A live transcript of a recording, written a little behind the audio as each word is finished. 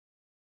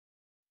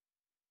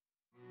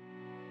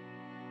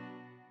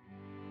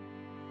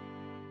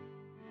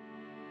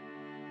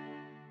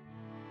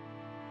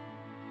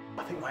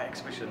I think my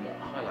exhibition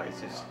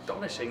highlights this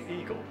astonishing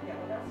eagle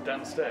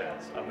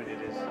downstairs. I mean,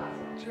 it is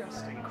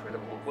just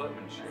incredible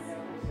workmanship.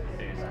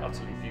 It is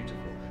utterly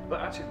beautiful.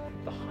 But actually,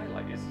 the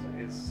highlight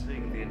is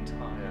seeing the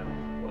entire,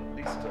 or at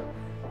least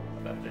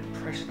an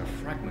impression, a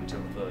fragment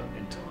of the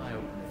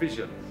entire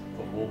vision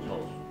of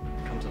Walpole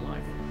come to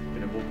life.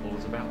 You know, Walpole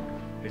is about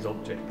his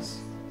objects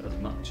as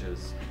much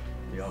as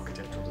the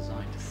architectural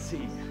design. To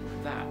see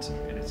that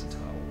in its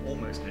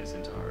almost in its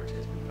entirety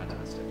has been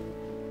fantastic.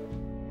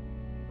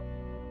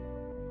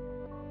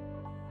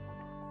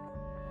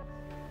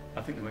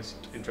 I think the most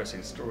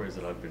interesting stories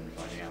that I've been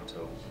finding out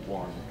are,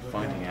 one,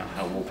 finding out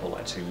how Walpole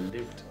actually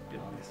lived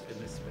in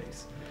this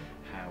space,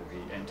 how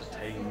he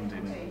entertained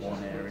in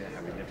one area,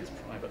 how he lived his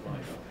private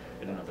life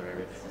in another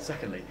area.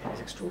 Secondly, his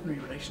extraordinary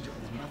relationship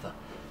with his mother.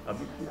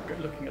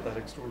 Looking at that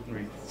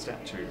extraordinary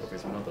statue of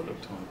his mother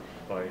looked on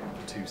by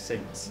the two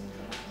saints,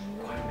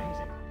 quite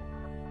amazing.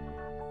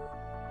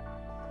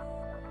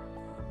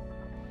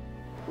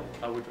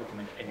 I would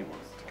recommend anyone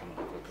to come and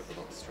have a look at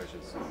the Lost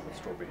Treasures of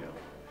Strawberry Hill.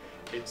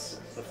 It's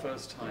the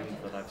first time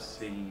that I've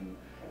seen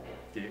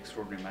the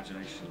extraordinary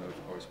imagination of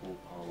Horace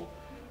Walpole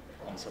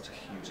on such a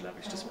huge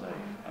lavish display,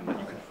 and that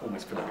you can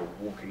almost feel like you're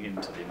walking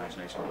into the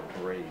imagination of the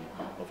brain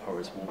of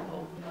Horace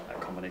Walpole,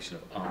 that combination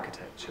of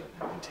architecture,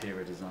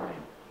 interior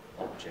design,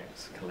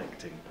 objects,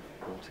 collecting,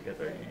 all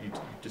together. You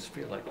just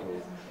feel like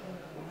you're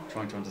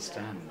trying to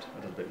understand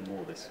a little bit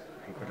more this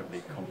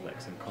incredibly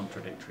complex and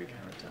contradictory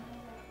character.